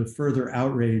a further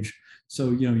outrage.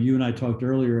 So, you and I talked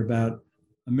earlier about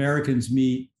Americans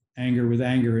meet anger with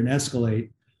anger and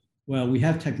escalate. Well, we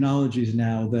have technologies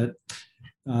now that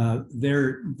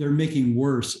they're making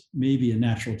worse maybe a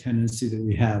natural tendency that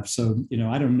we have. So,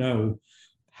 I don't know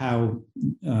how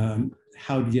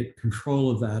to get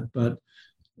control of that, but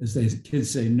as the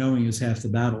kids say, knowing is half the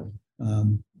battle.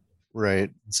 Right.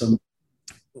 So,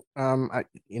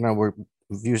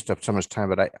 we've used up so much time,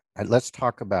 but let's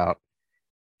talk about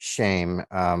shame.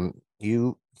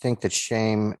 You think that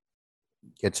shame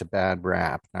gets a bad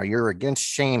rap. Now you're against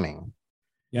shaming.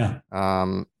 Yeah.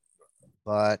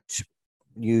 But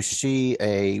you see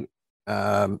a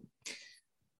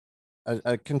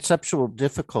conceptual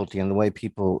difficulty in the way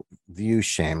people view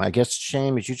shame. I guess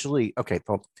shame is usually okay.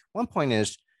 Well, one point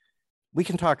is we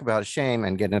can talk about shame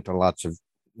and get into lots of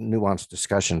nuanced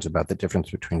discussions about the difference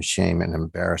between shame and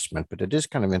embarrassment, but it is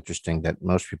kind of interesting that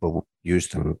most people use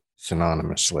them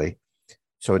synonymously.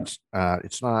 So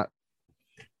it's not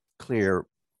clear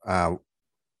what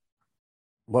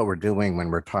we're doing when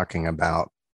we're talking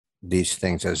about these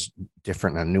things as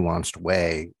different in a nuanced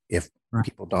way if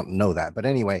people don't know that. But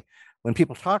anyway, when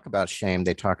people talk about shame,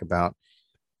 they talk about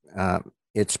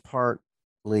it's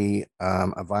partly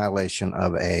a violation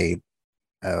of a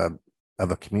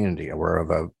community or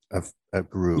of a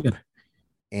group, yeah.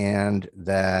 And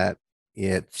that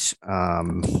it's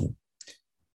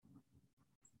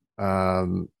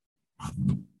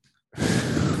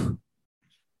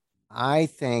I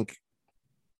think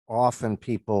often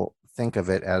people think of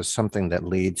it as something that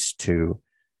leads to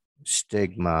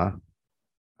stigma,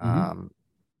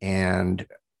 and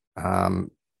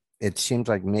it seems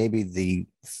like maybe the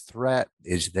threat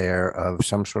is there of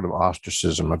some sort of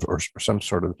ostracism or some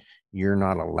sort of you're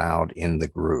not allowed in the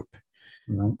group.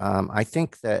 I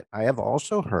think that I have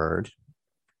also heard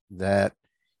that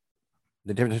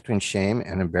the difference between shame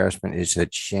and embarrassment is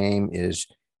that shame is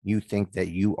you think that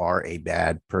you are a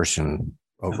bad person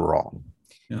overall.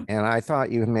 Yeah. And I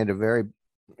thought you made a very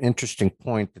interesting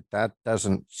point that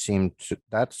doesn't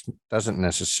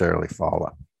necessarily follow,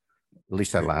 at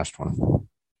least that last one.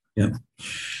 Yeah,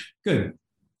 good.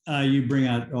 You bring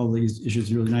out all these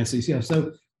issues really nicely. Yeah.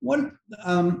 So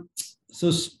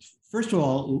first of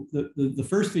all, the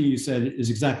first thing you said is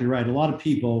exactly right. A lot of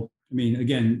people, I mean,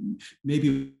 again,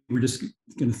 maybe we're just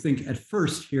going to think at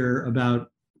first here about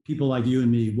people like you and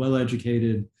me,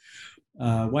 well-educated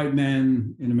white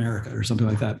men in America or something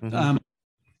like that. Mm-hmm.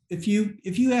 If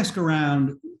you ask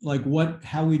around, like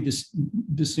how we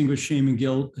distinguish shame and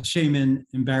guilt, shame and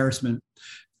embarrassment,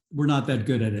 we're not that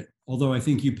good at it. Although I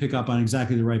think you pick up on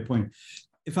exactly the right point.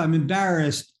 If I'm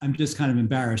embarrassed, I'm just kind of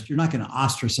embarrassed. You're not going to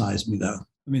ostracize me, though.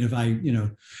 I mean, if I,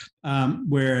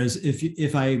 whereas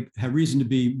if I have reason to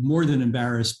be more than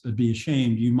embarrassed but be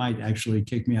ashamed, you might actually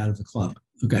kick me out of the club.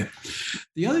 Okay.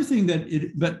 The other thing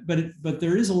but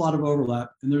there is a lot of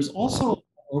overlap, and there's also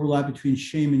overlap between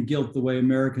shame and guilt, the way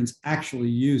Americans actually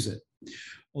use it.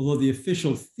 Although the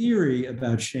official theory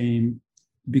about shame,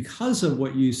 because of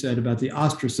what you said about the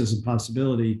ostracism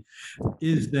possibility,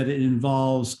 is that it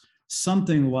involves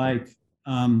something like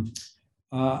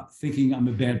thinking I'm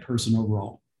a bad person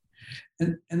overall.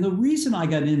 And the reason I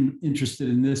got interested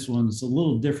in this one is a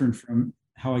little different from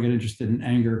how I got interested in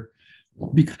anger,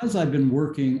 because I've been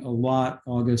working a lot,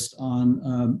 August,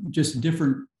 on just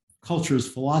different cultures,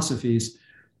 philosophies.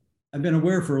 I've been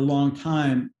aware for a long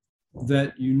time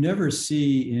that you never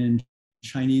see in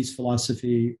Chinese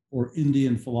philosophy or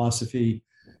Indian philosophy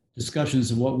discussions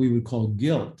of what we would call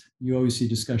guilt. You always see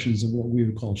discussions of what we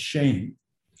would call shame.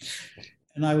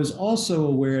 And I was also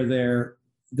aware there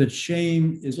that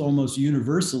shame is almost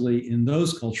universally in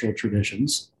those cultural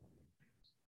traditions,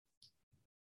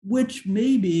 which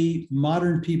maybe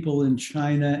modern people in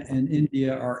China and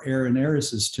India are heir and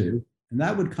heiresses to. And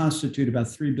that would constitute about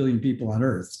 3 billion people on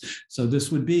Earth. So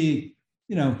this would be,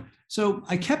 so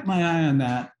I kept my eye on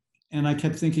that. And I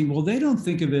kept thinking, well, they don't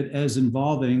think of it as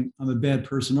involving I'm a bad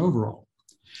person overall.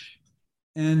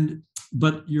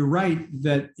 But you're right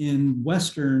that in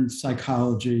Western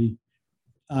psychology,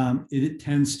 it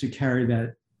tends to carry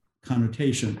that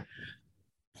connotation.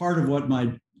 Part of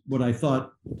what I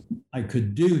thought I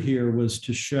could do here was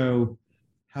to show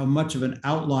how much of an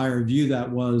outlier view that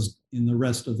was in the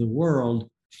rest of the world,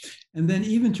 and then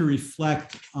even to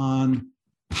reflect on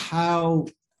how,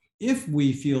 if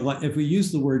we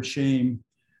use the word shame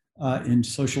in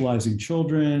socializing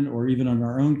children, or even in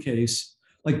our own case,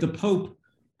 like the Pope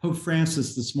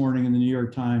Francis this morning in the New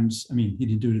York Times, I mean, he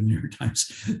didn't do it in the New York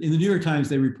Times. In the New York Times,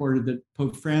 they reported that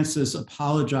Pope Francis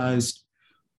apologized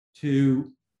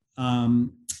to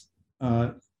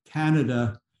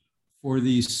Canada for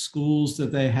these schools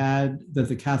that they had, that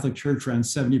the Catholic Church ran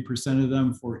 70% of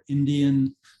them for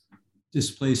Indian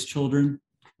displaced children,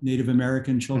 Native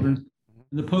American children.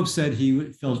 And the Pope said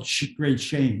he felt great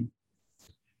shame.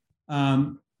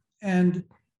 And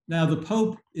now the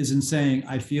Pope isn't saying,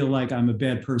 I feel like I'm a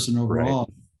bad person overall,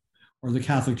 right, or the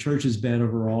Catholic Church is bad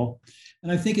overall.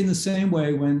 And I think in the same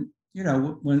way,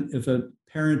 if a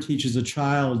parent teaches a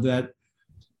child that,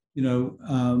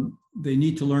 they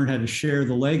need to learn how to share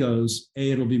the Legos,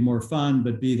 A, it'll be more fun,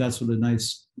 but B, that's what a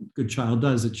nice, good child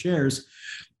does, it shares.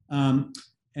 And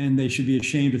they should be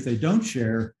ashamed if they don't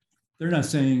share. They're not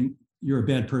saying you're a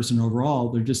bad person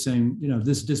overall. They're just saying,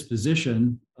 this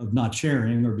disposition of not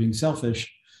sharing or being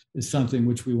selfish is something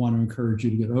which we want to encourage you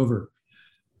to get over.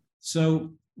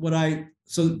 So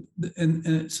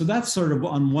that's sort of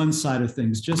on one side of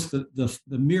things, just the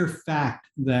mere fact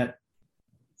that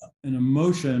an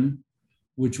emotion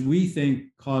which we think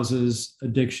causes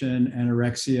addiction,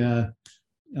 anorexia,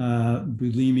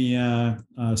 bulimia,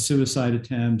 suicide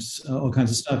attempts, all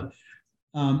kinds of stuff.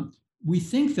 We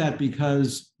think that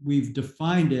because we've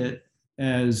defined it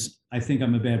as, I think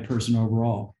I'm a bad person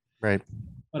overall. Right.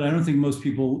 But I don't think most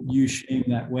people use shame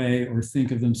that way or think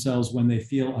of themselves when they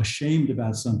feel ashamed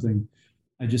about something.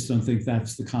 I just don't think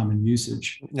that's the common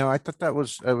usage. No, I thought that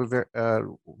was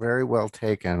very well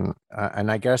taken.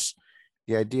 And I guess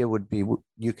the idea would be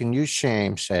you can use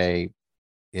shame, say,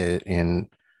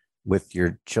 with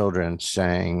your children,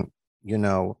 saying,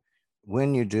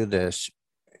 when you do this,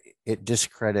 it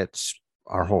discredits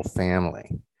our whole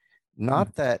family.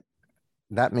 Not that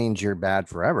means you're bad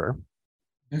forever.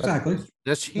 Exactly.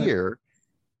 This here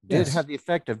did have the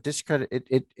effect of discredit.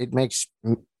 It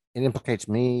implicates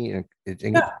me. It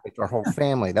implicates our whole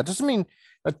family. That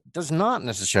does not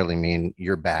necessarily mean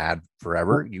you're bad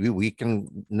forever. We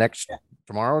can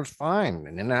tomorrow is fine,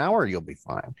 and in an hour you'll be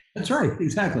fine. That's right.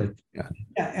 Exactly. Yeah.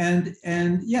 And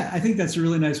I think that's a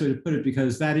really nice way to put it,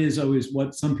 because that is always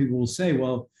what some people will say.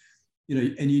 Well,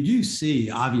 and you do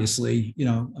see, obviously,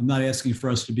 I'm not asking for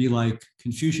us to be like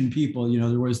Confucian people.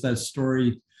 There was that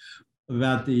story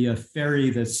about the ferry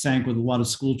that sank with a lot of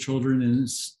school children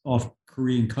off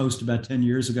Korean coast about 10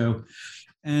 years ago.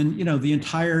 And,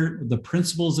 the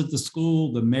principals at the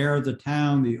school, the mayor of the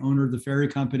town, the owner of the ferry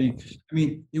company,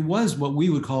 it was what we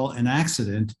would call an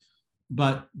accident,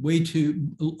 but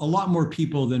a lot more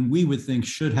people than we would think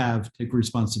should take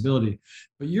responsibility.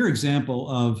 But your example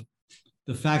of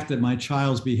the fact that my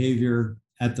child's behavior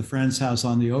at the friend's house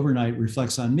on the overnight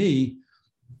reflects on me,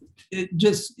 it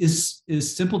just is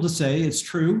simple to say. It's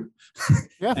true.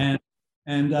 Yeah.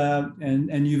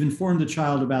 and you've informed the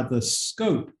child about the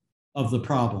scope of the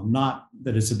problem, not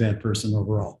that it's a bad person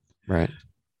overall. Right.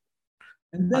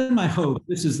 And then my hope,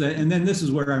 this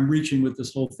is where I'm reaching with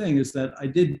this whole thing, is that I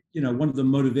did, one of the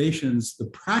motivations, the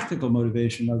practical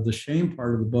motivation of the shame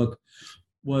part of the book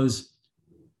was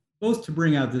both to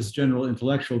bring out this general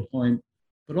intellectual point,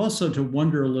 but also to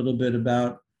wonder a little bit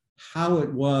about how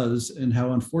it was and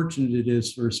how unfortunate it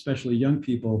is for especially young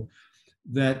people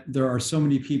that there are so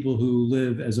many people who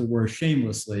live, as it were,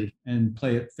 shamelessly and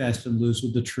play it fast and loose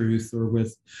with the truth or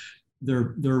with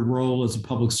their role as a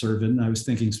public servant. And I was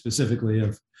thinking specifically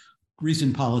of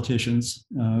recent politicians,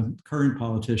 current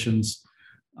politicians,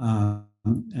 thinking,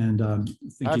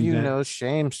 how do you know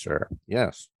shame, sir?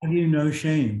 Yes. How do you know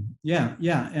shame? Yeah.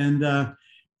 And,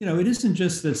 it isn't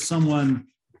just that someone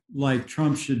like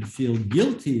Trump should feel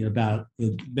guilty about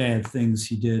the bad things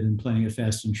he did in playing it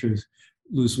fast and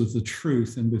loose with the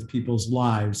truth and with people's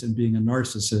lives and being a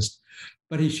narcissist,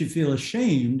 but he should feel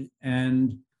ashamed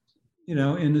and,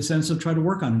 in the sense of try to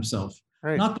work on himself.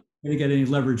 Right. Not to get any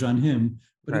leverage on him,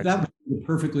 but right. That would be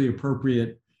perfectly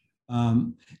appropriate.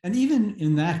 And even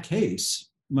in that case,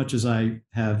 much as I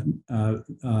have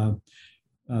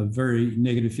very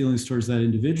negative feelings towards that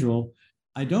individual,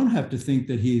 I don't have to think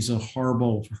that he's a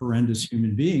horrible, horrendous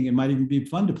human being. It might even be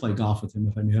fun to play golf with him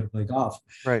if I knew how to play golf.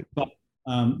 Right.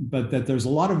 But that there's a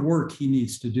lot of work he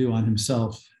needs to do on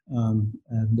himself.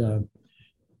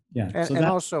 Yeah. And, So and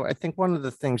that also, I think one of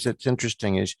the things that's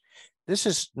interesting is this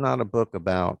is not a book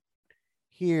about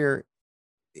here.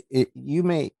 You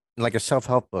may like a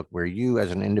self-help book where you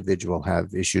as an individual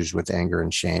have issues with anger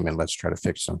and shame and let's try to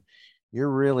fix them.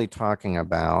 You're really talking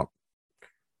about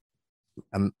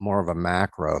more of a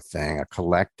macro thing, a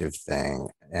collective thing,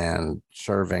 and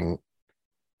serving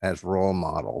as role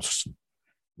models,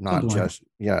 not something like that. just,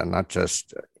 yeah, not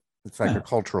just, it's like a Yeah.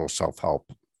 cultural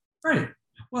self-help. Right.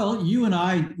 Well, you and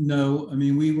I know, I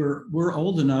mean, we're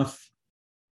old enough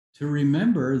to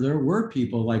remember there were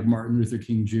people like Martin Luther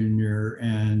King Jr.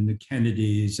 and the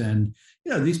Kennedys and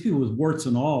these people with warts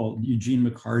and all, Eugene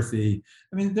McCarthy.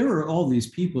 I mean, there were all these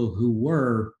people who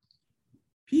were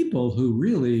people who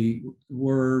really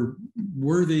were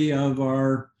worthy of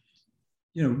our,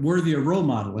 worthy of role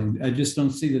modeling. I just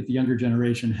don't see that the younger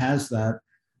generation has that.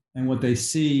 And what they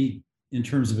see in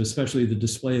terms of especially the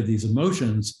display of these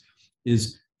emotions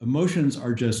is emotions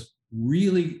are just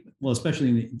really, well,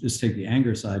 especially just take the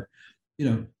anger side,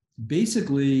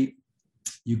 basically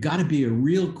you got to be a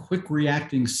real quick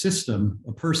reacting system,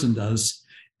 a person does,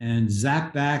 and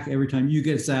zap back every time you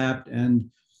get zapped. And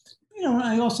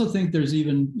I also think there's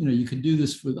even, you could do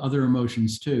this with other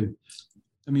emotions too.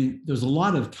 I mean, there's a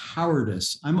lot of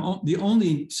cowardice. The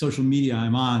only social media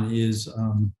I'm on is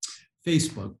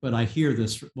Facebook, but I hear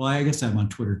this. Well, I guess I'm on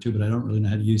Twitter too, but I don't really know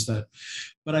how to use that.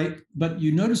 But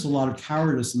you notice a lot of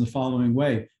cowardice in the following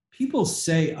way: people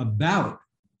say about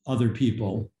other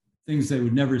people things they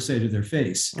would never say to their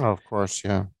face, Oh, of course,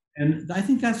 yeah. and I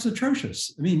think that's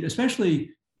atrocious. I mean,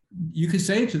 especially you could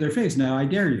say it to their face. Now, I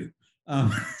dare you.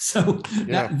 So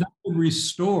Yeah. that would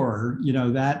restore,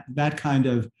 that kind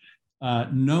of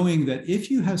knowing that if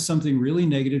you have something really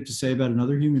negative to say about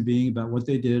another human being, about what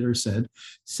they did or said,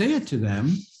 say it to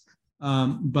them.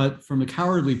 But from a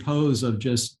cowardly pose of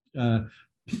just,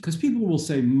 because people will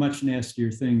say much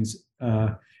nastier things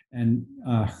and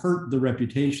hurt the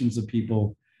reputations of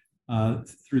people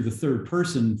through the third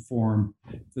person form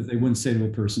that they wouldn't say to a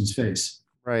person's face.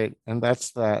 Right. And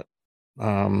that's that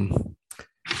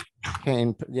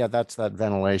pain. Yeah, that's that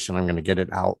ventilation. I'm going to get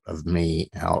it out of me,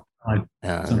 out.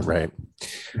 Right.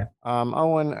 Yeah.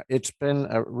 Owen, it's been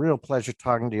a real pleasure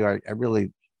talking to you. I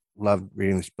really loved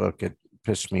reading this book. It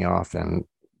pissed me off and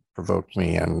provoked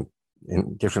me, and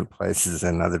in different places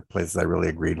and other places I really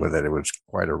agreed with it. It was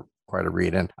quite a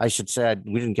read. And I should say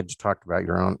we didn't get to talk about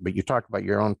your own, but you talked about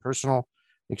your own personal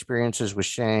experiences with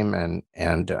shame,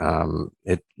 and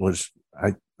it was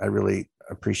I really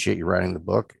appreciate you writing the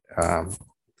book.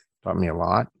 Taught me a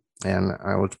lot, and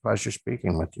it was a pleasure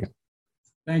speaking with you.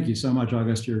 Thank you so much,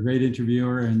 August. You're a great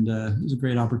interviewer, and it was a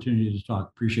great opportunity to talk.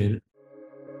 Appreciate it.